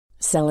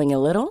Selling a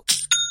little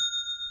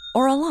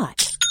or a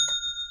lot?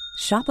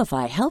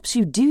 Shopify helps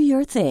you do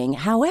your thing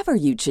however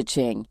you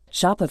cha-ching.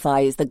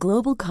 Shopify is the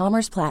global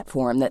commerce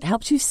platform that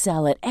helps you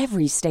sell at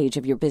every stage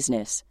of your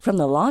business. From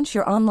the launch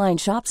your online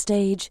shop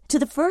stage to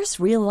the first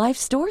real-life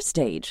store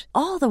stage,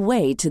 all the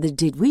way to the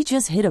did we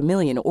just hit a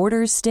million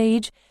orders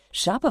stage.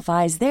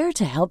 Shopify is there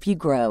to help you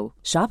grow.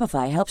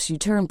 Shopify helps you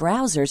turn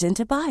browsers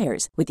into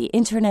buyers with the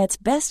internet's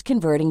best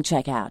converting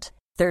checkout.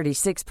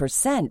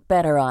 36%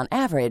 better on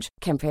average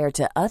compared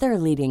to other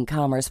leading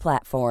commerce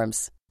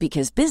platforms.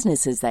 Because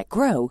businesses that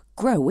grow,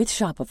 grow with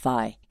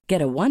Shopify.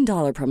 Get a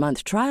 $1 per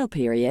month trial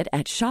period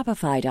at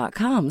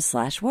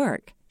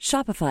shopify.com/work.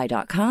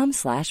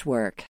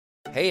 Shopify.com/work.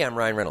 Hey, I'm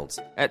Ryan Reynolds.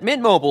 At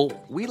Mint Mobile,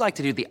 we like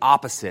to do the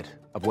opposite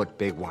of what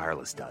Big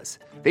Wireless does.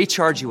 They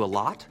charge you a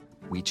lot,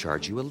 we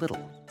charge you a little.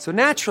 So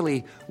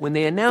naturally, when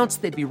they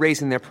announced they'd be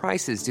raising their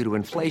prices due to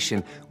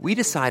inflation, we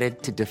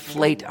decided to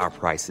deflate our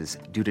prices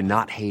due to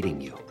not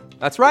hating you.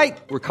 That's right.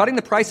 We're cutting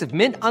the price of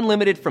Mint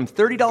Unlimited from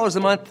 $30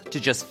 a month to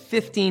just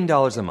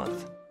 $15 a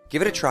month.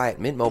 Give it a try at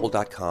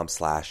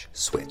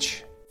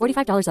mintmobile.com/switch.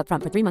 $45 up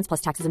front for 3 months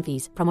plus taxes and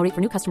fees. Promo rate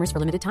for new customers for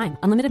limited time.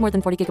 Unlimited more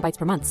than 40 gigabytes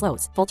per month.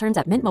 Slows full terms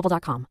at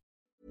mintmobile.com.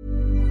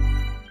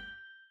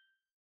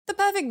 The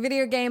perfect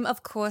video game,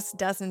 of course,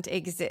 doesn't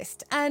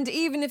exist. And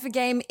even if a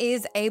game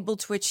is able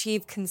to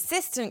achieve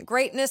consistent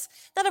greatness,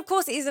 that of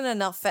course isn't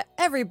enough for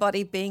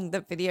everybody, being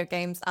that video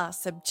games are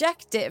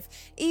subjective,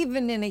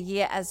 even in a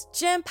year as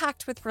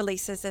jam-packed with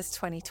releases as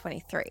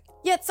 2023.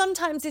 Yet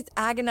sometimes it's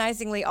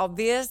agonizingly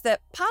obvious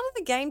that part of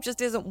the game just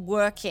isn't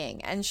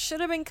working and should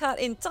have been cut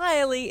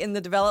entirely in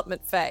the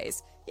development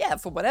phase. Yeah,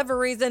 for whatever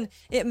reason,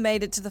 it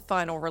made it to the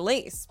final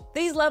release.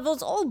 These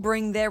levels all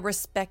bring their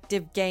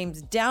respective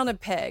games down a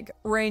peg,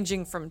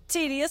 ranging from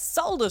tedious,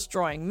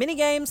 soul-destroying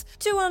minigames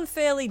to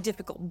unfairly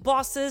difficult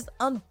bosses,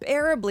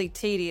 unbearably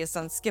tedious,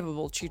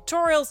 unskippable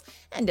tutorials,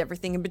 and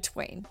everything in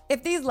between.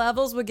 If these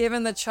levels were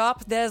given the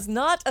chop, there's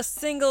not a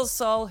single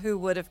soul who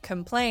would have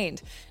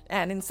complained.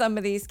 And in some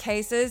of these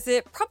cases,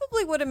 it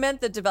probably would have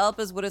meant that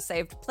developers would have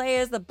saved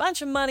players a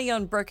bunch of money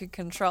on broken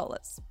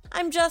controllers.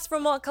 I'm Jess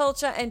from What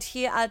Culture, and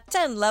here are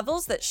 10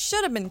 levels that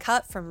should have been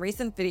cut from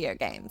recent video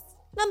games.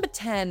 Number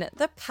 10,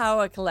 the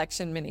Power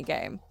Collection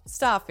minigame,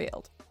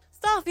 Starfield.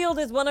 Starfield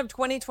is one of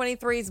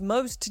 2023's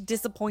most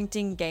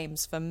disappointing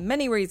games for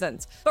many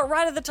reasons, but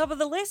right at the top of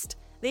the list,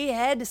 the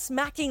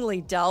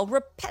head-smackingly dull,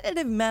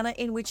 repetitive manner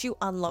in which you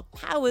unlock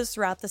powers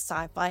throughout the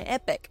sci-fi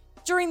epic.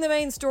 During the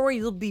main story,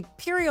 you'll be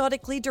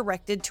periodically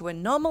directed to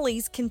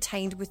anomalies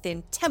contained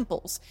within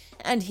temples,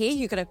 and here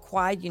you can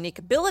acquire unique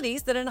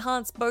abilities that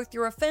enhance both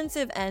your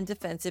offensive and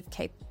defensive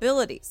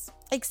capabilities.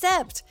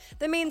 Except,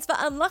 the means for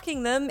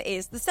unlocking them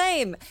is the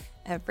same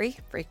every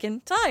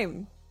freaking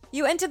time.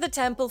 You enter the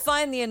temple,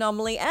 find the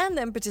anomaly, and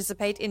then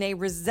participate in a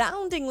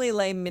resoundingly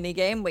lame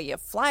minigame where you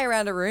fly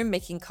around a room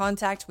making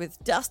contact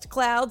with dust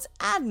clouds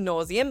ad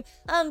nauseum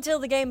until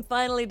the game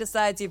finally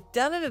decides you've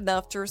done it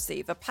enough to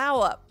receive a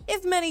power.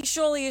 If many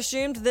surely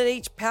assumed that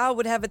each power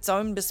would have its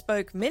own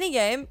bespoke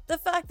minigame, the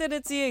fact that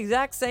it's the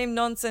exact same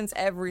nonsense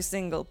every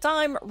single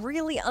time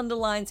really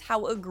underlines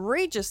how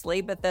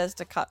egregiously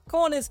Bethesda cut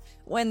corners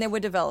when they were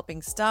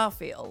developing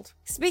Starfield.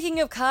 Speaking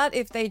of cut,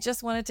 if they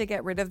just wanted to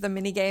get rid of the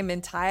minigame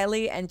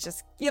entirely and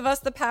just give us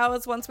the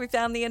powers once we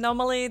found the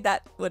anomaly,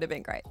 that would have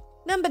been great.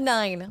 Number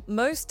 9,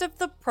 most of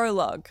the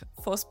prologue,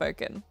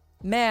 Forspoken.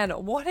 Man,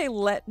 what a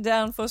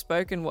letdown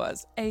Forspoken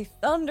was. A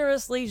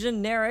thunderously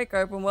generic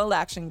open-world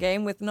action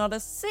game with not a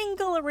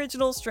single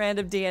original strand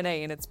of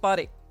DNA in its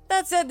body.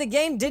 That said, the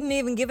game didn't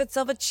even give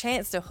itself a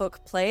chance to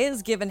hook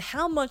players given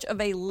how much of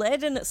a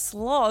leaden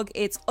slog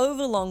its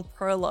overlong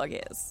prologue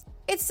is.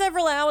 It's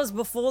several hours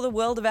before the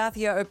world of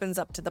Athia opens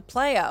up to the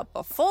player,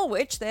 before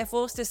which they're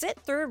forced to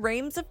sit through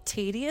reams of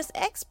tedious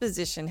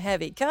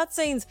exposition-heavy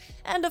cutscenes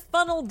and are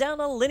funneled down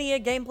a linear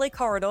gameplay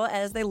corridor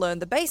as they learn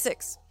the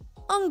basics.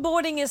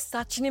 Onboarding is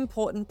such an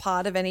important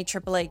part of any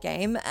AAA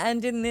game,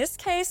 and in this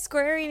case,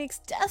 Square Enix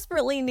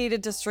desperately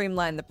needed to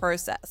streamline the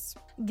process.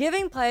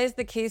 Giving players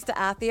the keys to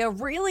Athia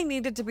really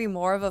needed to be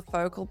more of a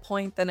focal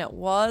point than it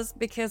was,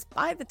 because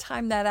by the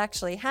time that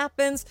actually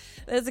happens,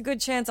 there's a good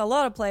chance a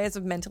lot of players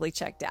have mentally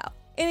checked out.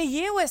 In a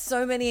year where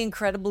so many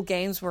incredible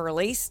games were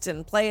released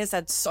and players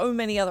had so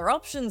many other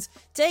options,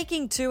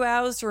 taking 2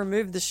 hours to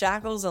remove the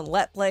shackles and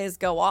let players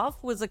go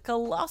off was a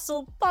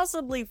colossal,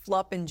 possibly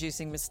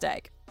flop-inducing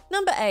mistake.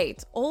 Number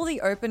 8, all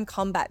the open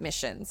combat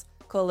missions,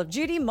 Call of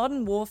Duty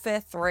Modern Warfare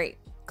 3.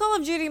 Call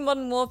of Duty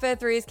Modern Warfare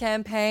 3's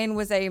campaign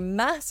was a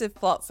massive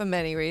flop for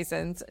many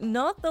reasons,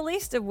 not the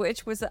least of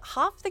which was that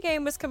half the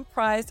game was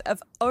comprised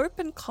of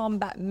open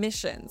combat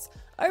missions,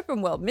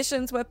 open world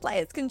missions where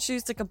players can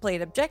choose to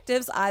complete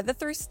objectives either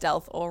through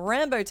stealth or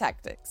Rambo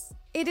tactics.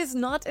 It is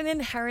not an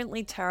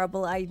inherently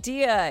terrible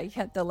idea,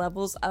 yet the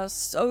levels are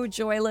so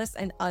joyless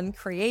and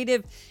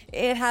uncreative,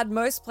 it had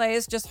most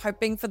players just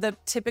hoping for the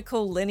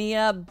typical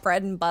linear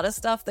bread and butter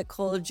stuff that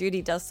Call of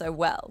Duty does so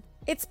well.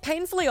 It's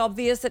painfully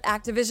obvious that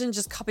Activision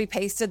just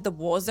copy-pasted the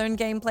Warzone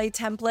gameplay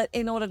template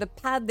in order to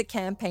pad the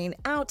campaign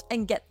out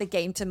and get the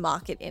game to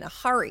market in a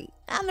hurry.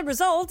 And the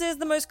result is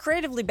the most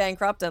creatively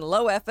bankrupt and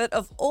low effort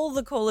of all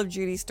the Call of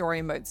Duty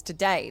story modes to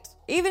date.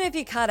 Even if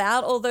you cut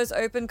out all those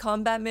open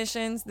combat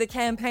missions, the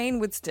campaign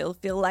would still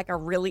feel like a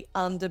really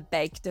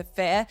underbaked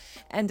affair,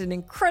 and an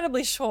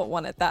incredibly short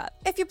one at that.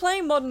 If you're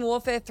playing Modern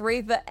Warfare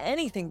 3 for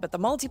anything but the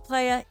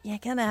multiplayer, you're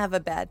gonna have a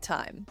bad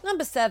time.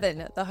 Number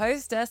 7, the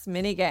Hostess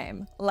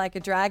minigame. Like a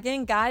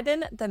Dragon,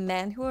 Gaiden, the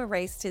man who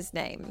erased his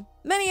name.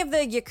 Many of the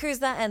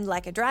Yakuza and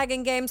Like a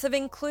Dragon games have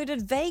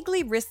included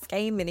vaguely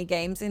risque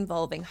minigames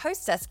involving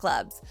hostess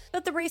clubs,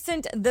 but the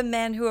recent The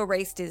Man Who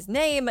Erased His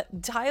Name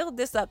dialed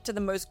this up to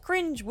the most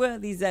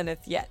cringe-worthy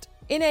zenith yet.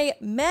 In a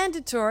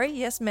mandatory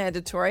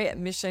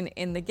mission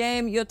in the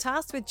game, you're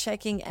tasked with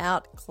checking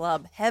out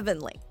Club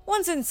Heavenly.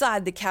 Once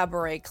inside the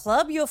cabaret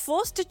club, you're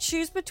forced to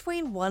choose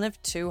between one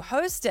of two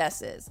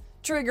hostesses,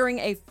 triggering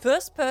a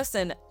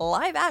first-person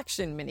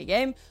live-action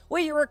minigame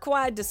where you're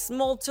required to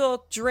small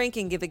talk, drink,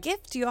 and give a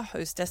gift to your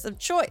hostess of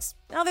choice.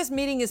 Now, this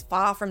meeting is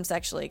far from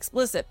sexually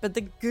explicit, but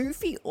the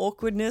goofy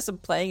awkwardness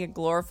of playing a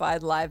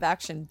glorified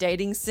live-action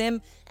dating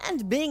sim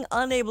and being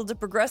unable to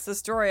progress the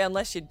story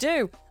unless you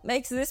do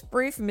makes this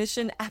brief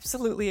mission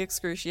absolutely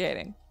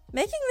excruciating.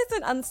 Making this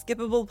an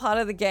unskippable part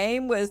of the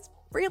game was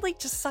really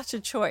just such a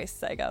choice,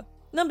 Sega.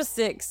 Number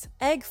 6,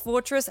 Egg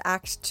Fortress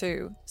Act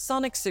 2,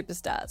 Sonic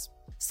Superstars.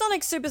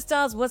 Sonic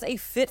Superstars was a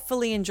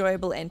fitfully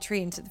enjoyable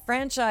entry into the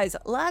franchise,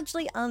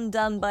 largely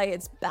undone by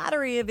its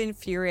battery of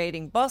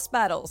infuriating boss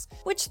battles,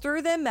 which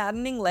through their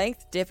maddening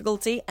length,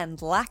 difficulty,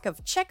 and lack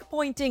of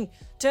checkpointing,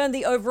 turned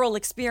the overall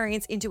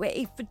experience into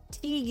a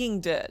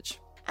fatiguing dirge.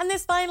 And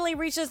this finally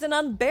reaches an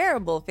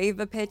unbearable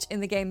fever pitch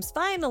in the game's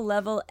final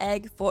level,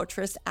 Egg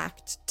Fortress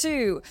Act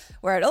 2,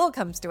 where it all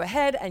comes to a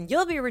head and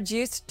you'll be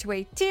reduced to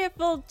a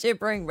tearful,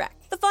 gibbering wreck.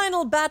 The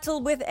final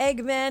battle with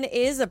Eggman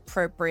is,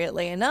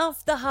 appropriately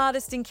enough, the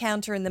hardest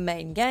encounter in the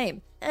main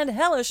game, and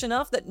hellish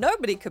enough that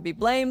nobody could be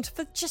blamed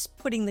for just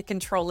putting the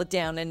controller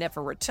down and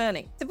never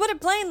returning. To put it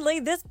plainly,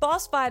 this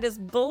boss fight is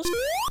bullshit.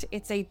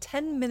 It's a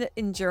 10-minute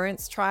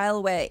endurance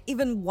trial where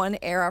even one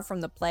error from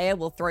the player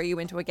will throw you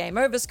into a game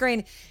over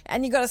screen,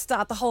 and you gotta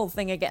start the whole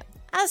thing again.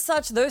 As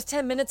such, those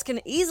 10 minutes can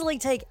easily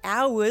take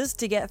hours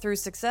to get through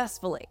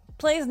successfully.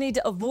 Players need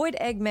to avoid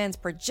Eggman's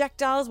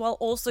projectiles while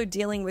also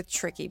dealing with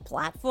tricky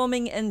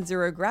platforming and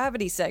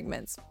zero-gravity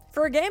segments.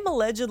 For a game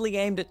allegedly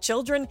aimed at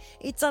children,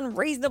 it's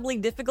unreasonably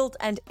difficult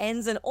and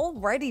ends an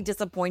already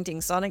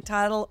disappointing Sonic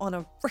title on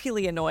a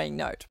really annoying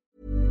note.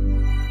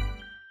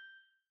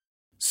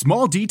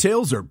 Small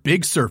details are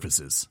big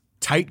surfaces.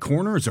 Tight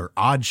corners are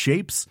odd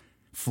shapes.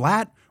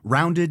 Flat,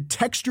 rounded,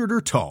 textured,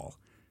 or tall.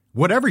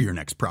 Whatever your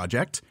next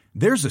project,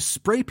 there's a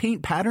spray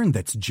paint pattern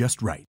that's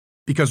just right.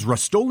 Because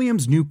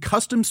Rust-Oleum's new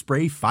Custom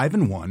Spray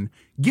 5-in-1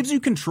 gives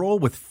you control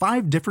with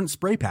 5 different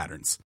spray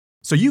patterns.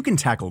 So you can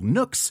tackle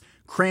nooks,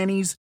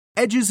 crannies,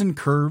 edges, and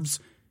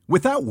curves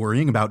without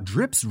worrying about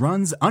drips,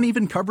 runs,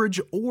 uneven coverage,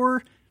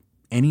 or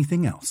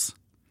anything else.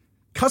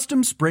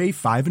 Custom Spray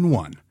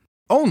 5-in-1.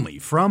 Only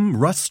from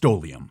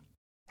Rust-Oleum.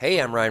 Hey,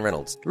 I'm Ryan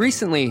Reynolds.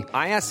 Recently,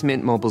 I asked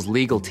Mint Mobile's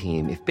legal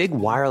team if big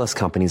wireless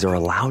companies are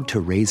allowed to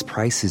raise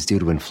prices due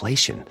to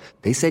inflation.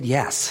 They said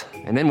yes.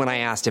 And then when I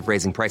asked if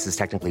raising prices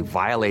technically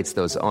violates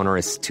those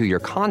onerous 2-year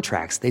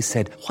contracts, they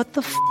said, "What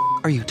the f***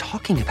 are you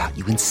talking about,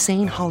 you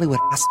insane Hollywood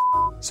ass?"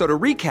 So to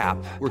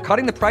recap, we're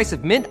cutting the price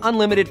of Mint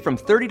Unlimited from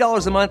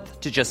 $30 a month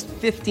to just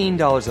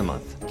 $15 a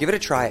month. Give it a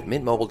try at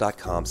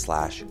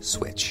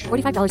mintmobile.com/switch.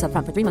 $45 up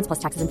front for 3 months plus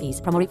taxes and fees.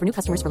 Promo rate for new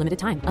customers for limited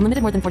time.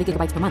 Unlimited more than 40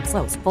 gigabytes per month.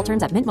 Slows full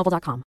terms at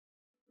mintmobile.com.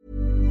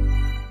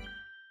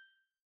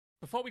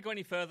 Before we go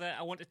any further,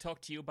 I want to talk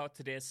to you about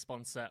today's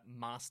sponsor,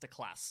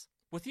 Masterclass.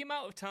 With the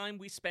amount of time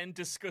we spend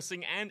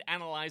discussing and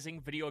analysing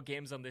video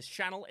games on this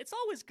channel, it's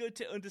always good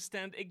to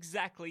understand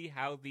exactly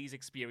how these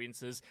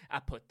experiences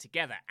are put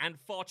together. And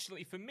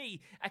fortunately for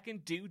me, I can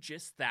do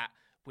just that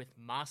with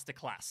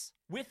Masterclass.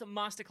 With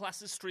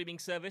Masterclass's streaming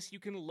service, you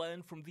can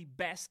learn from the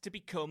best to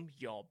become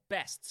your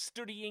best,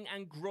 studying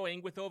and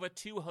growing with over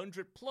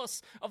 200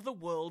 plus of the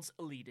world's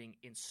leading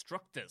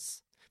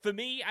instructors. For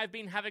me, I've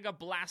been having a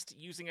blast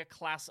using a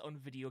class on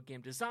video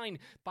game design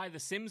by The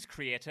Sims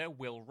creator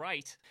Will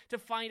Wright to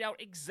find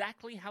out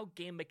exactly how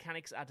game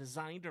mechanics are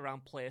designed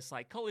around player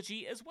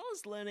psychology, as well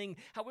as learning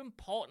how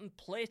important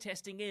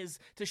playtesting is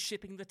to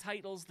shipping the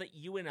titles that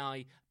you and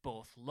I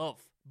both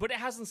love. But it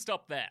hasn't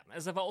stopped there,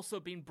 as I've also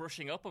been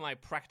brushing up on my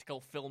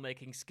practical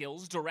filmmaking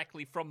skills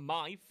directly from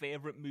my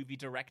favourite movie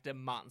director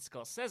Martin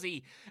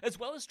Scorsese, as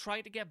well as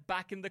trying to get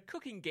back in the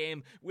cooking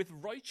game with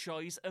Roy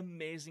Choi's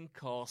amazing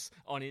course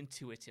on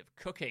intuitive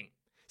cooking.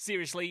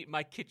 Seriously,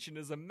 my kitchen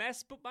is a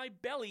mess, but my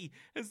belly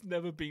has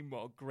never been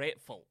more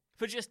grateful.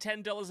 For just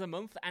 $10 a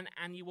month, an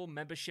annual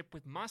membership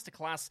with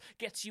Masterclass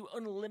gets you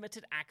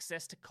unlimited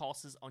access to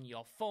courses on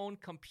your phone,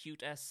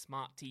 computer,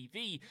 smart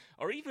TV,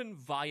 or even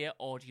via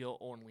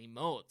audio-only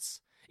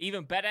modes.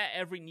 Even better,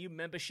 every new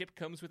membership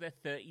comes with a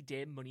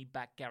 30-day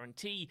money-back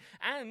guarantee,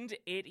 and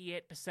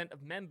 88%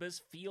 of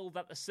members feel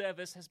that the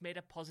service has made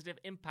a positive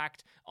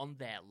impact on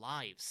their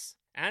lives.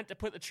 And to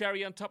put the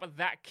cherry on top of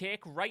that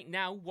cake, right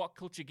now, What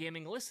Culture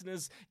Gaming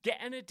listeners get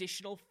an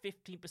additional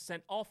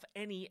 15% off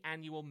any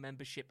annual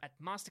membership at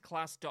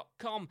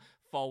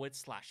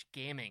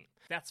masterclass.com/gaming.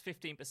 That's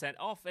 15%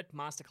 off at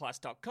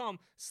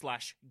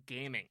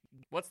masterclass.com/gaming.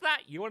 What's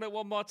that? You want it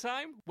one more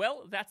time?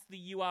 Well, that's the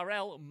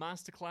URL,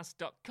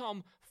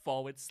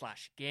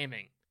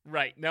 masterclass.com/gaming.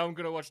 Right, now I'm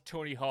going to watch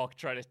Tony Hawk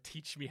try to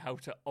teach me how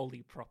to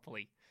ollie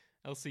properly.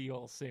 I'll see you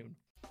all soon.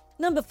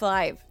 Number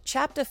 5,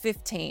 Chapter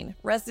 15,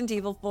 Resident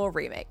Evil 4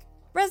 Remake.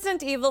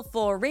 Resident Evil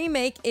 4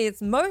 Remake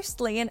is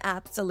mostly an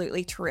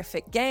absolutely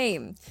terrific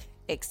game,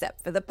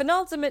 except for the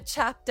penultimate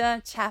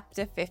chapter,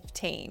 Chapter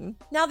 15.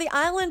 Now, the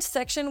island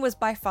section was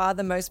by far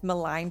the most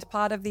maligned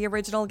part of the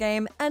original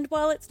game, and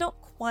while it's not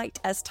quite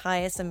as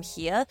tiresome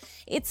here,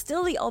 it's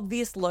still the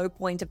obvious low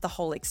point of the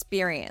whole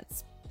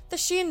experience. The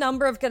sheer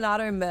number of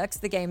Ganado mercs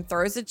the game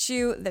throws at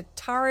you, the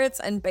turrets,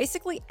 and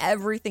basically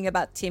everything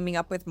about teaming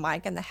up with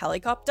Mike and the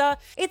helicopter,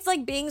 it's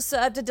like being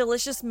served a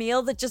delicious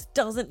meal that just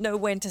doesn't know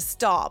when to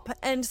stop,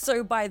 and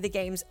so by the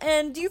game's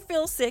end, you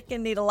feel sick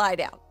and need to lie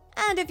down.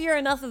 And if you're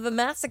enough of a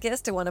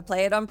masochist to want to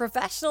play it on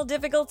professional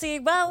difficulty,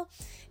 well,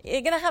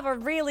 you're gonna have a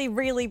really,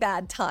 really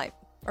bad time.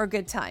 Or a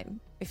good time,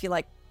 if you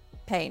like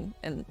pain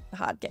and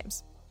hard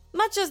games.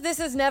 Much as this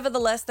is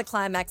nevertheless the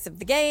climax of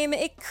the game,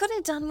 it could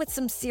have done with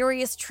some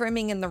serious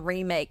trimming in the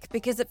remake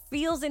because it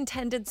feels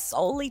intended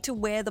solely to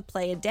wear the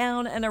player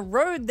down and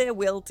erode their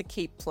will to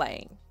keep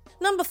playing.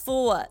 Number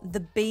 4, the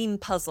beam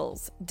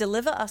puzzles.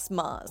 Deliver Us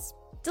Mars.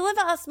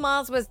 Deliver Us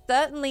Mars was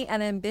certainly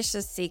an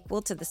ambitious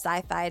sequel to the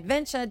sci-fi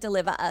adventure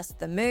Deliver Us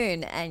the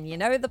Moon, and you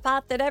know the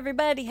part that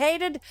everybody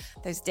hated?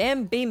 Those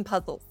damn beam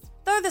puzzles.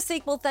 Though the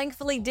sequel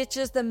thankfully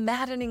ditches the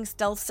maddening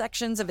stealth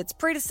sections of its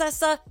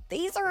predecessor,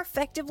 these are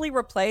effectively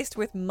replaced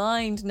with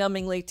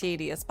mind-numbingly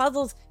tedious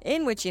puzzles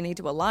in which you need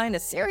to align a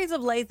series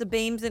of laser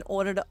beams in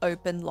order to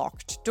open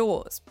locked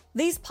doors.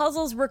 These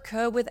puzzles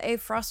recur with a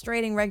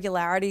frustrating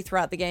regularity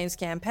throughout the game's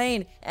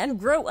campaign and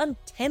grow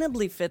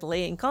untenably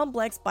fiddly and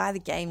complex by the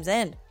game's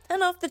end.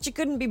 Enough that you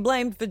couldn't be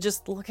blamed for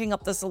just looking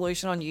up the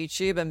solution on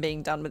YouTube and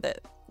being done with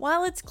it.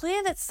 While it's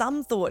clear that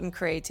some thought and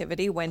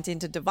creativity went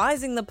into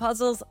devising the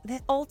puzzles, they're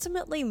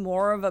ultimately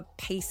more of a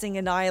pacing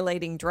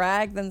annihilating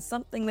drag than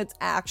something that's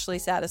actually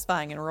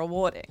satisfying and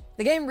rewarding.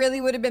 The game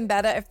really would have been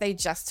better if they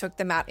just took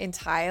them out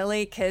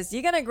entirely, because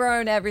you're gonna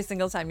groan every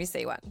single time you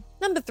see one.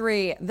 Number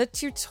 3, the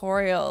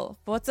tutorial,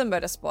 Forza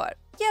Motorsport.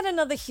 Yet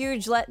another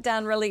huge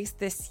letdown release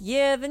this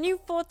year, the new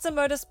Forza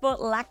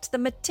Motorsport lacked the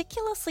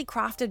meticulously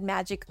crafted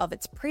magic of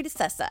its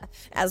predecessor,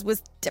 as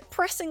was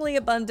depressingly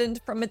abundant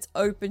from its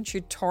open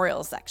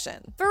tutorial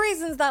section. For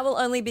reasons that will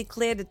only be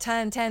clear to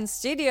Turn 10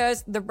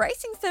 Studios, the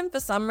racing sim for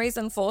some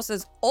reason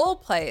forces all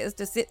players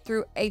to sit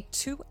through a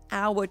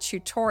 2-hour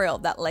tutorial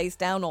that lays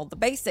down all the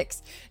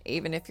basics.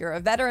 Even if you're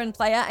a veteran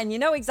player and you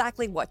know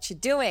exactly what you're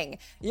doing,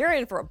 you're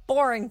in for a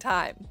boring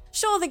time.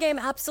 Sure, the game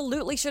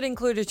absolutely should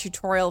include a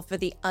tutorial for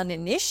the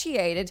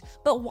uninitiated,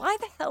 but why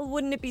the hell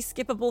wouldn't it be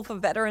skippable for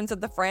veterans of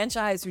the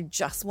franchise who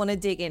just want to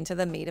dig into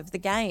the meat of the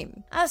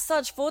game? As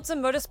such, Forza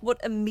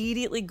Motorsport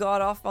immediately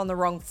got off on the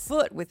wrong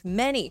foot with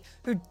many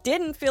who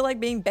didn't feel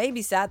like being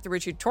babysat through a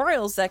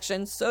tutorial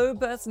section so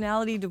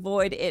personality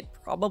devoid it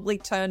probably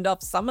turned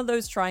off some of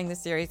those trying the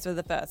series for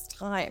the first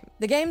time.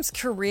 The game's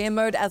career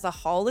mode as a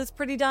whole is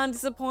pretty darn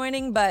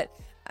disappointing, but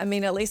I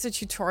mean, at least the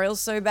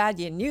tutorial's so bad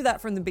you knew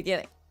that from the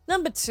beginning.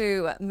 Number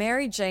 2,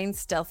 Mary Jane's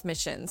Stealth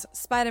Missions,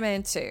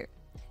 Spider-Man 2.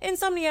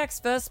 Insomniac's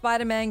first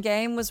Spider-Man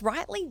game was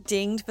rightly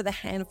dinged for the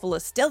handful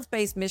of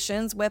stealth-based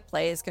missions where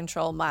players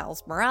control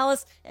Miles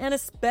Morales and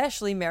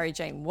especially Mary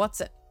Jane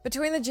Watson.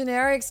 Between the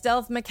generic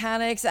stealth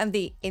mechanics and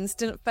the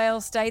instant fail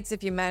states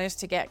if you managed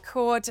to get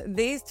caught,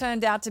 these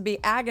turned out to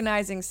be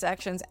agonizing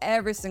sections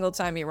every single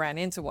time you ran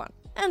into one.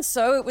 And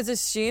so it was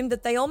assumed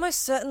that they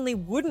almost certainly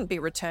wouldn't be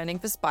returning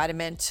for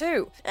Spider-Man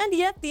 2. And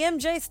yet the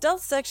MJ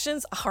stealth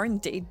sections are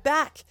indeed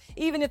back,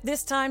 even if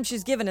this time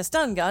she's given a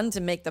stun gun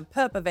to make the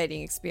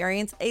perpevating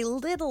experience a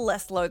little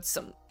less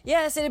loathsome.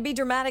 Yes, it'd be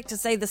dramatic to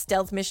say the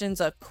stealth missions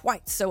are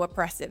quite so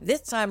oppressive this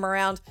time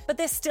around, but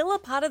they're still a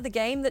part of the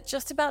game that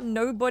just about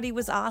nobody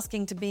was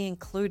asking to be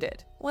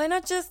included. Why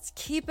not just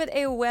keep it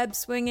a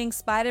web-swinging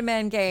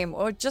Spider-Man game,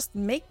 or just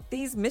make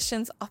these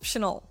missions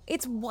optional?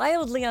 It's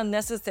wildly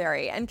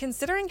unnecessary, and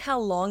considering how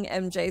long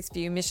MJ's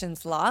few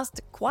missions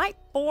last, quite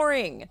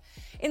boring.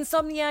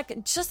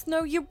 Insomniac, just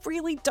know you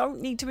really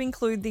don't need to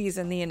include these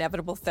in the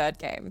inevitable third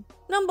game.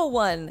 Number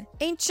 1,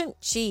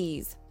 Ancient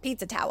Cheese,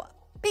 Pizza Tower.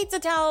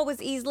 Pizza Tower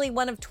was easily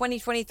one of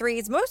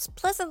 2023's most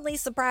pleasantly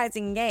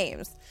surprising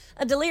games.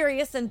 A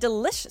delirious and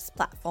delicious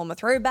platformer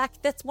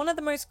throwback that's one of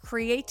the most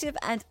creative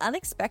and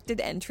unexpected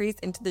entries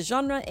into the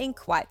genre in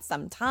quite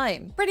some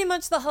time. Pretty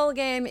much the whole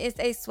game is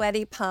a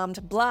sweaty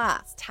palmed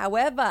blast.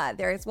 However,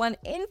 there is one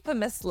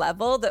infamous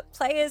level that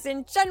players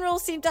in general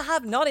seem to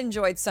have not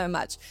enjoyed so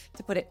much,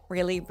 to put it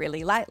really,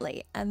 really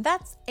lightly, and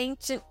that's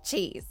Ancient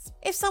Cheese.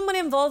 If someone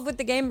involved with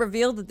the game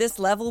revealed that this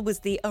level was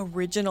the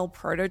original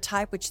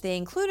prototype which they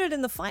included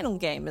in the final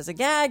game as a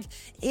gag,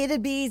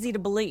 it'd be easy to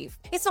believe.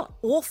 It's not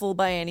awful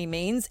by any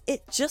means,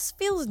 it just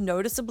feels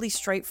noticeably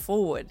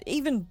straightforward,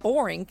 even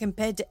boring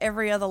compared to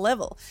every other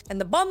level, and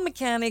the bomb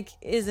mechanic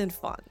isn't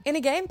fun. In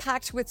a game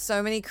packed with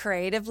so many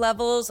creative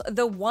levels,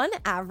 the one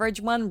average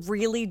one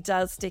really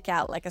does stick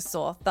out like a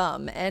sore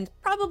thumb, and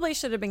probably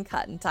should have been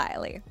cut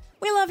entirely.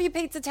 We love you,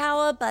 Pizza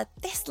Tower, but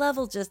this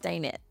level just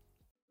ain't it.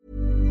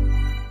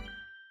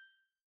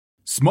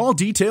 Small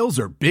details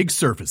are big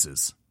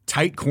surfaces.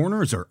 Tight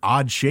corners are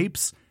odd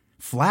shapes.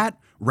 Flat,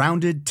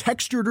 rounded,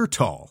 textured, or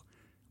tall.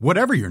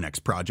 Whatever your next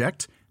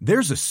project,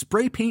 there's a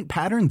spray paint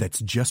pattern that's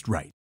just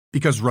right.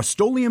 Because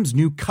Rust-Oleum's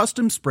new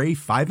Custom Spray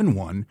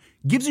 5-in-1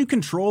 gives you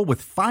control with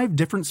 5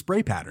 different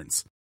spray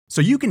patterns.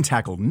 So you can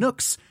tackle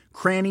nooks,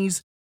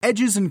 crannies,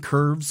 edges, and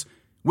curves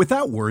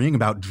without worrying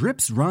about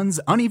drips, runs,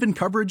 uneven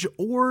coverage,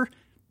 or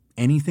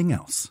anything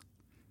else.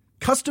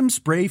 Custom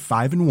Spray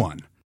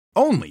 5-in-1.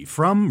 Only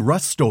from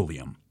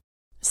Rust-Oleum.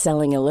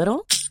 Selling a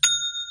little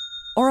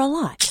or a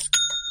lot?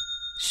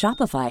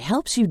 Shopify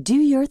helps you do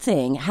your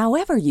thing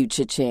however you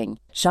cha-ching.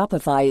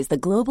 Shopify is the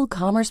global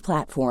commerce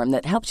platform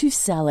that helps you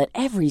sell at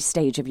every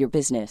stage of your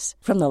business.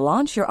 From the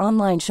launch your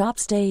online shop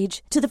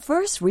stage to the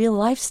first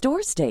real-life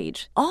store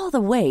stage, all the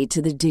way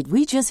to the did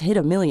we just hit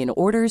a million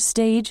orders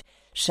stage.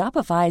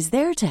 Shopify's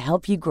there to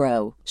help you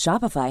grow.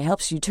 Shopify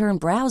helps you turn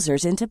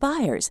browsers into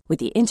buyers with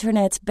the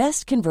internet's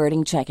best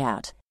converting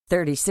checkout.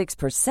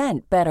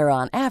 36% better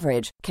on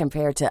average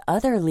compared to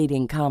other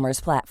leading commerce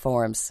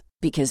platforms.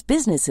 Because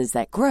businesses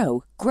that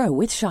grow, grow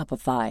with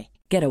Shopify.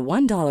 Get a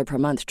 $1 per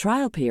month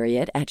trial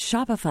period at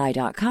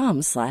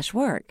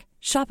shopify.com/work.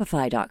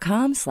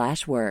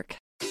 Shopify.com/work.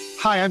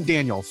 Hi, I'm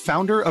Daniel,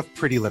 founder of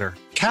Pretty Litter.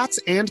 Cats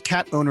and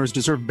cat owners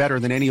deserve better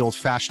than any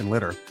old-fashioned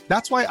litter.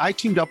 That's why I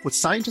teamed up with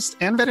scientists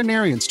and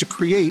veterinarians to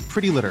create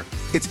Pretty Litter.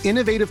 Its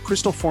innovative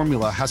crystal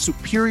formula has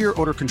superior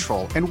odor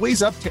control and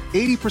weighs up to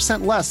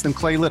 80% less than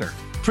clay litter.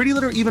 Pretty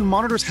Litter even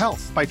monitors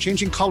health by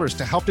changing colors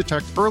to help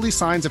detect early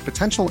signs of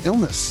potential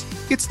illness.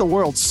 It's the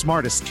world's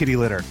smartest kitty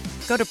litter.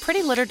 Go to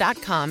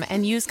prettylitter.com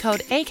and use code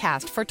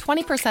ACAST for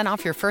 20%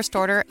 off your first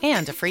order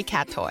and a free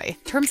cat toy.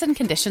 Terms and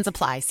conditions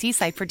apply. See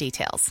site for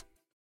details.